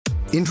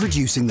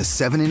Introducing the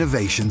 7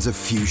 innovations of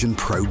Fusion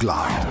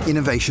ProGlide.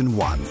 Innovation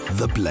 1,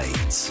 the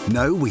blades.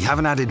 No, we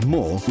haven't added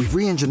more, we've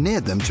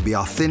re-engineered them to be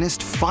our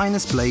thinnest,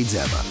 finest blades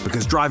ever.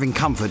 Because driving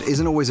comfort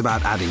isn't always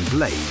about adding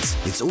blades,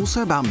 it's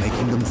also about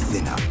making them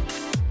thinner.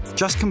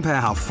 Just compare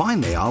how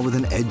fine they are with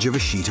an edge of a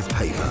sheet of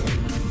paper,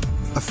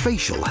 a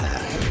facial hair,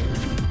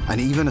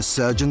 and even a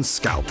surgeon's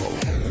scalpel.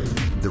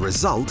 The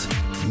result?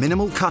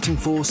 Minimal cutting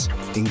force,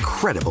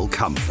 incredible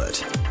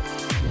comfort.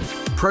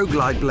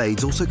 ProGlide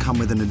blades also come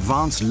with an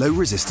advanced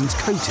low-resistance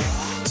coating,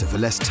 so for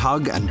less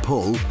tug and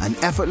pull, an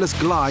effortless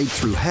glide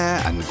through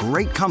hair and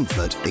great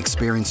comfort,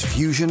 experience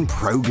Fusion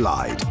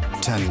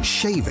ProGlide, turning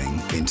shaving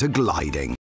into gliding.